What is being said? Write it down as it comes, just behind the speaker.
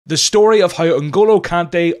The story of how N'Golo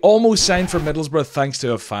Kante almost signed for Middlesbrough thanks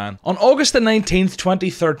to a fan. On August the 19th,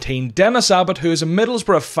 2013, Dennis Abbott, who is a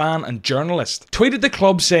Middlesbrough fan and journalist, tweeted the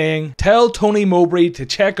club saying, "Tell Tony Mowbray to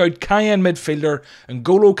check out Cayenne midfielder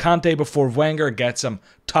N'Golo Kante before Wenger gets him.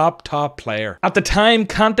 Top player." At the time,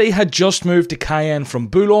 Kante had just moved to Cayenne from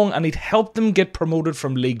Boulogne and he'd helped them get promoted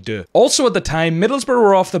from Ligue 2. Also at the time, Middlesbrough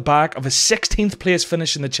were off the back of a 16th place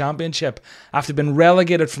finish in the Championship after being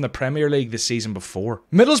relegated from the Premier League the season before.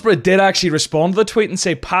 Middlesbrough did actually respond to the tweet and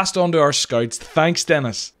say, "Passed on to our scouts, thanks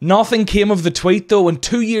Dennis." Nothing came of the tweet though, and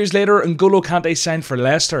 2 years later N'Golo Kante signed for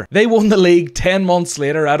Leicester. They won the league 10 months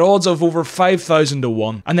later at odds of over 5,000 to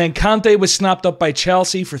 1. And then Kante was snapped up by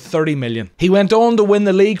Chelsea for 30 million. He went on to win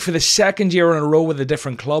the league for the second year in a row with a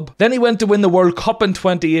different club. Then he went to win the World Cup in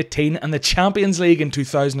 2018 and the Champions League in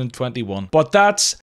 2021. But that's